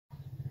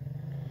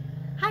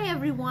Hi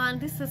everyone,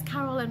 this is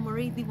Carol and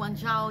Moredi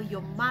Wanjao,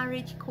 your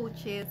marriage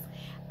coaches,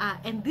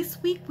 and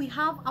this week we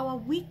have our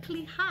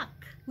weekly hack,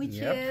 which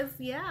is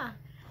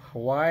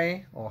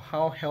why or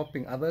how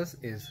helping others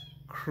is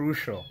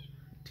crucial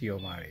to your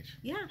marriage.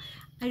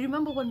 I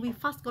remember when we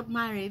first got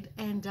married,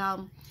 and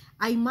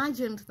I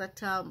imagined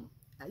that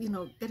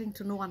getting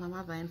to know one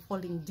another and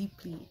falling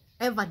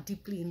ever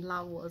deeply in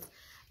love was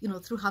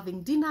through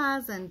having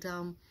dinners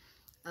and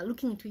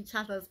looking into each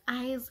other's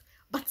eyes.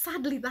 But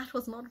sadly, that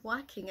was not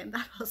working, and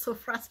that was so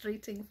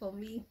frustrating for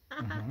me.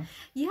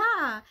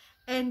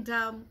 And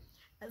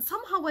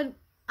somehow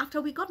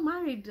after we got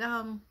married,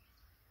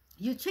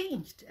 you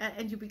changed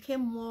and you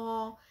became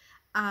more,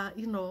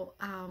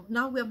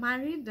 now we're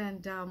married,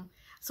 and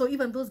so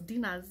even those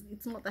dinners,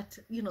 it's not that,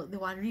 they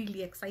were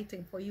really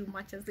exciting for you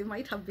much as they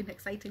might have been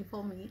exciting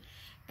for me.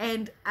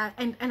 And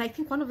I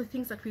think one of the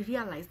things that we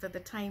realized at the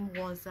time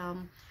was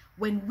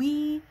when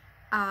we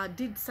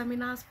did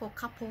seminars for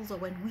couples, or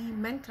when we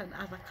mentored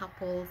other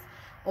couples,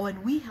 or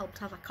when we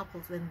helped other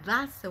couples, then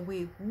that's the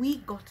way we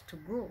got to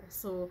grow.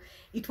 So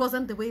it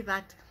wasn't the way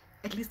that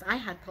at least I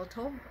had thought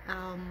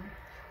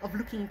of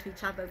looking into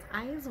each other's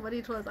eyes, but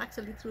it was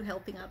actually through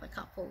helping other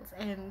couples,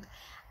 and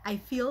I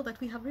feel that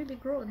we have really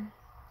grown.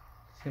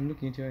 I'm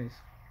looking into your eyes.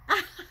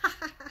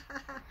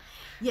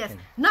 Yes,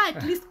 now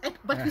at least,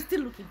 but we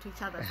still look into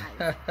each other's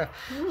eyes.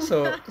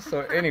 so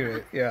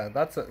anyway,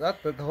 that's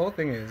the whole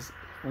thing is,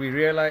 we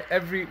realized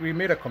we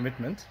made a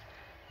commitment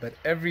that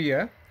every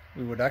year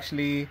we would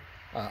actually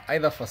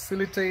either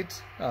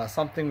facilitate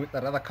something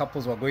that other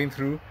couples were going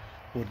through.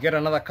 We would get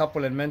another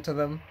couple and mentor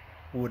them.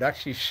 We would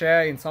actually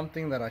share in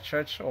something that our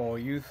church or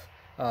youth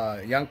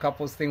young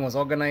couples thing was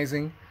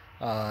organizing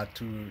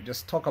to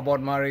just talk about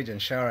marriage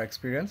and share our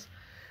experience.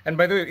 And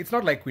by the way, it's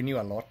not like we knew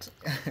a lot.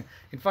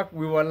 In fact,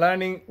 we were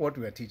learning what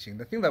we were teaching.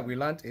 The thing that we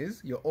learned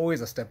is you're always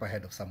a step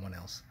ahead of someone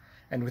else.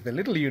 And with the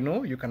little you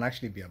know, you can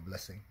actually be a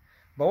blessing.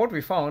 But what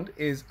we found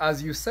is,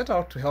 as you set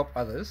out to help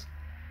others,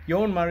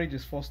 your own marriage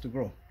is forced to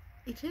grow.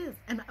 It is,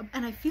 and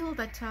I feel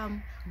that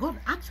God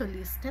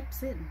actually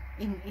steps in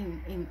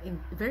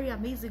very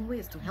amazing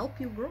ways to help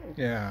you grow.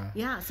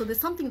 So there's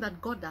something that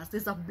God does.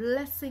 There's a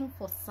blessing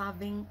for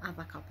serving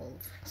other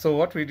couples. So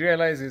what we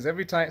realize is,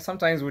 every time,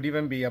 sometimes we'd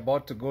even be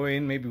about to go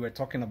in, maybe we're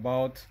talking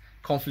about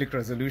conflict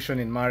resolution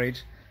in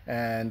marriage,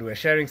 and we're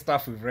sharing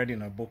stuff we've read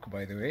in a book,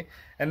 by the way,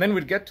 and then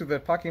we'd get to the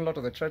parking lot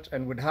of the church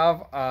and we'd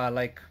have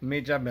like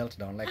major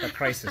meltdown, like a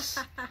crisis.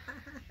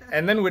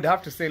 And then we'd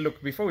have to say,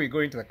 look, before we go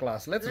into the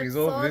class, let's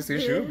resolve this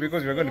issue,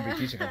 because we're going to be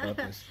teaching about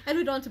this. And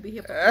we don't want to be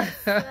hypocrites.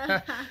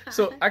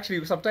 So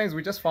actually, sometimes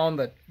we just found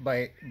that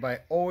by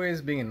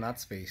always being in that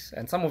space,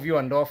 and some of you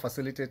are door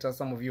facilitators,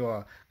 some of you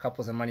are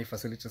couples and money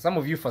facilitators, some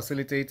of you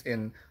facilitate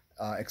in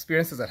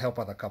experiences that help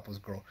other couples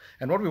grow.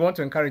 And what we want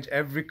to encourage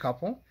every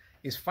couple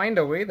is, find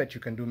a way that you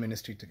can do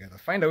ministry together.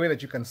 Find a way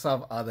that you can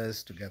serve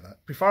others together.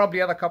 Preferably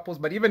other couples,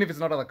 but even if it's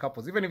not other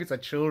couples, even if it's a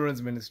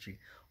children's ministry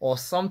or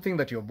something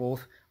that you're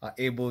both are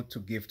able to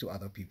give to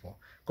other people.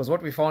 Because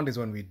what we found is,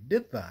 when we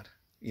did that,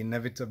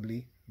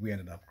 inevitably we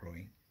ended up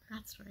growing.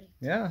 That's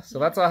right. So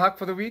that's our hack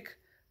for the week.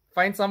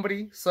 Find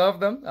somebody, serve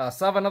them,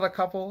 serve another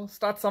couple,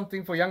 start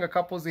something for younger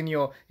couples in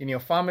your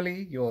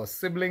family, your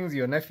siblings,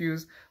 your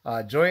nephews,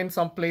 join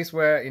some place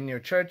in your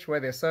church where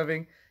they're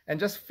serving, and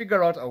just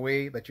figure out a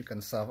way that you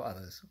can serve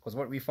others. Because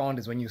what we found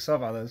is, when you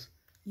serve others,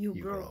 you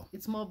grow.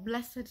 It's more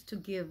blessed to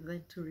give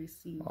than to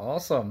receive.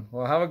 Awesome.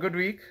 Well, have a good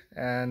week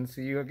and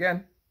see you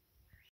again.